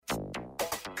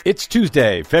It's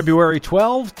Tuesday, February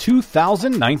 12,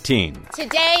 2019.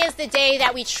 Today is the day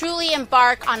that we truly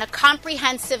embark on a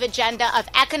comprehensive agenda of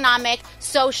economic,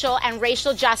 social, and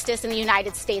racial justice in the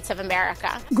United States of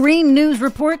America. Green News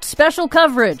Report special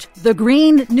coverage, the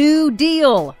Green New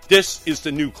Deal. This is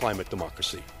the new climate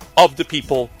democracy. Of the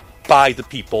people, by the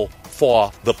people,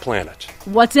 for the planet.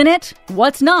 What's in it,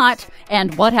 what's not,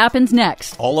 and what happens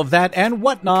next. All of that and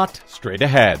whatnot straight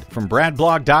ahead. From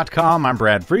BradBlog.com, I'm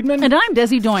Brad Friedman. And I'm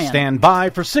Desi Doyen. Stand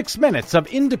by for 6 minutes of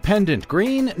independent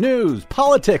green news,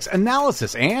 politics,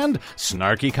 analysis, and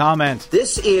snarky comment.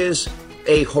 This is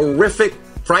a horrific,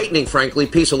 frightening, frankly,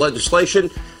 piece of legislation.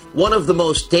 One of the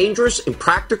most dangerous,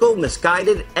 impractical,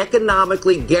 misguided,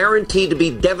 economically guaranteed to be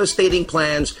devastating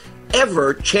plans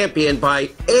ever championed by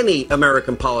any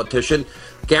American politician,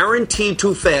 guaranteed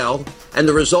to fail, and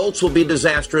the results will be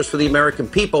disastrous for the American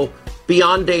people,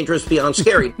 beyond dangerous, beyond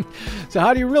scary. So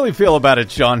how do you really feel about it,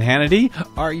 Sean Hannity?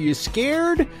 Are you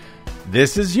scared?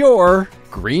 This is your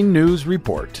Green News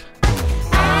Report.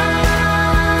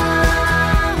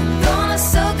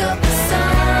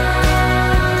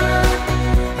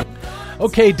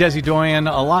 Okay, Desi Doyen,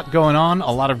 a lot going on,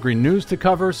 a lot of green news to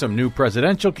cover, some new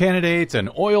presidential candidates,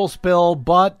 an oil spill,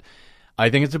 but I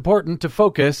think it's important to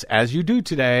focus, as you do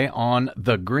today, on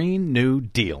the Green New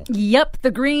Deal. Yep,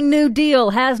 the Green New Deal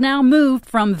has now moved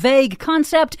from vague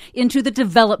concept into the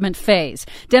development phase.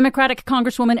 Democratic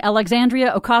Congresswoman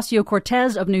Alexandria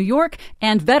Ocasio-Cortez of New York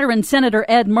and veteran Senator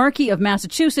Ed Markey of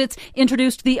Massachusetts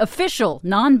introduced the official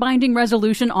non-binding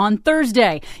resolution on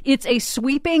Thursday. It's a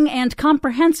sweeping and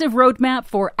comprehensive roadmap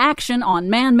for action on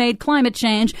man-made climate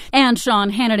change, and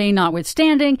Sean Hannity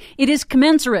notwithstanding, it is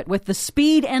commensurate with the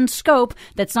speed and scope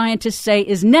that scientists say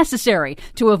is necessary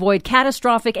to avoid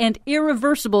catastrophic and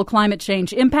irreversible climate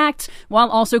change impacts while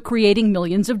also creating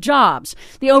millions of jobs.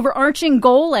 The overarching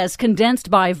goal, as condensed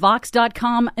by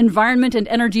Vox.com environment and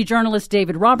energy journalist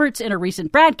David Roberts in a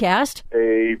recent broadcast,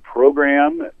 a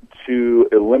program to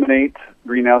eliminate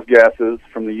greenhouse gases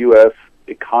from the U.S.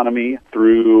 economy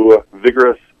through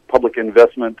vigorous public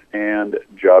investment and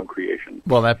job creation.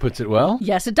 Well, that puts it well.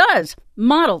 Yes, it does.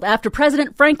 Modeled after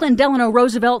President Franklin Delano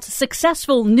Roosevelt's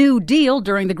successful New Deal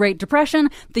during the Great Depression,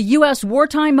 the U.S.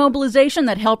 wartime mobilization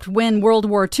that helped win World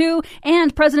War II,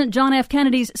 and President John F.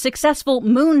 Kennedy's successful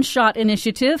Moonshot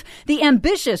Initiative, the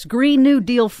ambitious Green New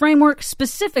Deal framework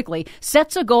specifically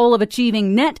sets a goal of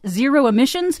achieving net zero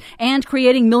emissions and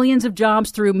creating millions of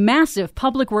jobs through massive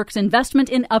public works investment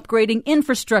in upgrading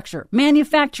infrastructure,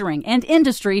 manufacturing, and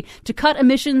industry to cut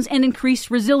emissions and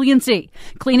increase resiliency,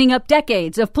 cleaning up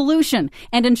decades of pollution,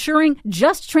 and ensuring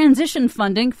just transition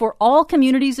funding for all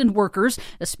communities and workers,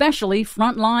 especially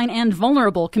frontline and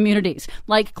vulnerable communities,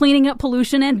 like cleaning up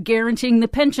pollution and guaranteeing the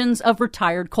pensions of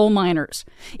retired coal miners.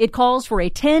 It calls for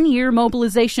a 10-year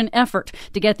mobilization effort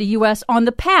to get the U.S. on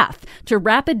the path to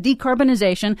rapid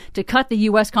decarbonization to cut the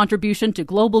U.S. contribution to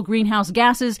global greenhouse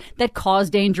gases that cause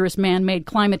dangerous man-made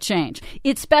climate change.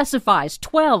 It specifies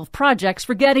 12 projects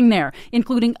for getting there,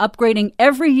 including upgrading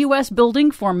every U.S.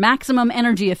 building for maximum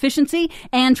energy efficiency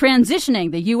and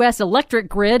transitioning the U.S. electric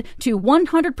grid to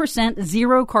 100%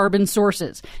 zero carbon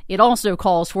sources. It also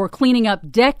calls for cleaning up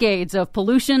decades of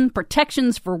pollution,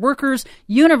 protections for workers,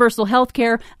 universal health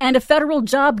care, and a federal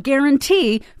job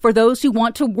guarantee for those who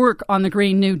want to work on the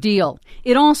Green New Deal.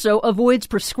 It also avoids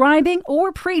prescribing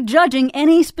or prejudging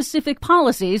any specific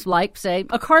policies like, say,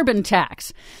 a carbon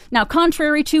tax. Now,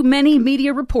 contrary to many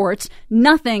media reports,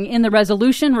 nothing in the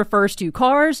resolution refers to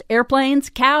cars, airplanes,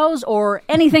 cows, or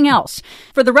anything else.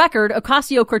 For the record,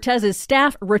 Ocasio-Cortez's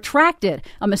staff retracted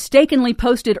a mistakenly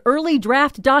posted early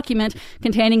draft document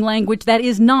containing language that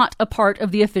is not a part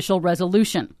of the official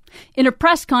resolution. In a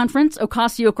press conference,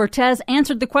 Ocasio-Cortez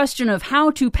answered the question of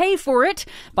how to pay for it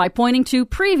by pointing to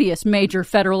previous major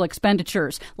federal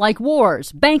expenditures, like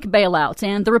wars, bank bailouts,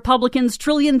 and the Republicans'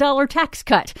 trillion-dollar tax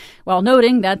cut, while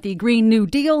noting that the Green New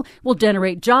Deal will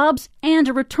generate jobs and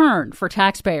a return for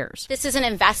taxpayers. This is an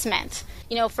investment.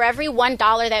 For every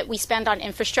 $1 that we spend on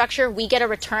infrastructure, we get a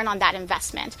return on that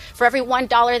investment. For every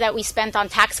 $1 that we spend on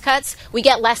tax cuts, we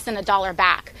get less than $1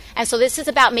 back. And so this is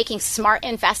about making smart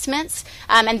investments,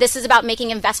 and this is about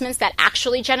making investments that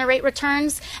actually generate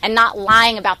returns and not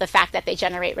lying about the fact that they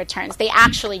generate returns. They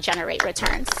actually generate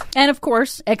returns. And of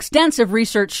course, extensive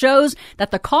research shows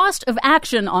that the cost of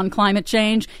action on climate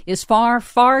change is far,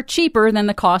 far cheaper than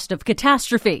the cost of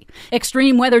catastrophe.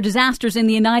 Extreme weather disasters in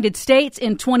the United States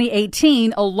in 2018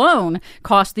 alone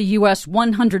cost the U.S.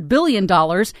 $100 billion.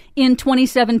 In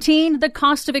 2017, the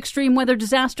cost of extreme weather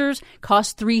disasters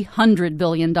cost $300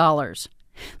 billion.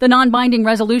 The non-binding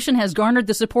resolution has garnered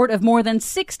the support of more than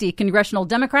 60 congressional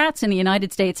Democrats in the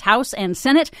United States House and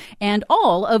Senate and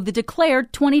all of the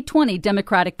declared 2020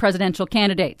 Democratic presidential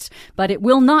candidates. But it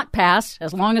will not pass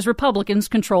as long as Republicans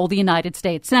control the United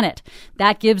States Senate.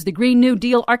 That gives the Green New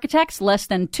Deal architects less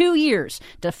than 2 years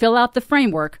to fill out the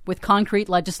framework with concrete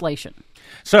legislation.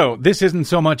 So this isn't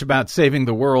so much about saving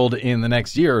the world in the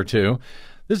next year or two.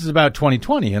 This is about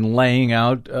 2020 and laying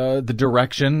out the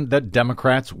direction that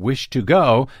Democrats wish to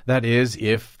go. That is,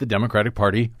 if the Democratic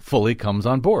Party fully comes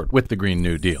on board with the Green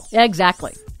New Deal.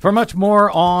 Exactly. For much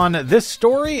more on this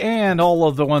story and all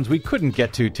of the ones we couldn't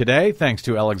get to today, thanks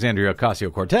to Alexandria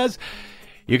Ocasio-Cortez,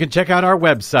 you can check out our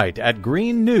website at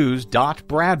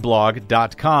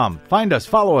greennews.bradblog.com. Find us,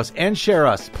 follow us, and share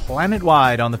us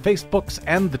planet-wide on the Facebooks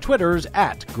and the Twitters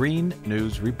at Green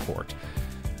News Report.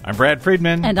 I'm Brad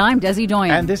Friedman. And I'm Desi Doyen.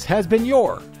 And this has been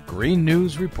your Green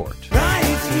News Report. Right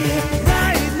here.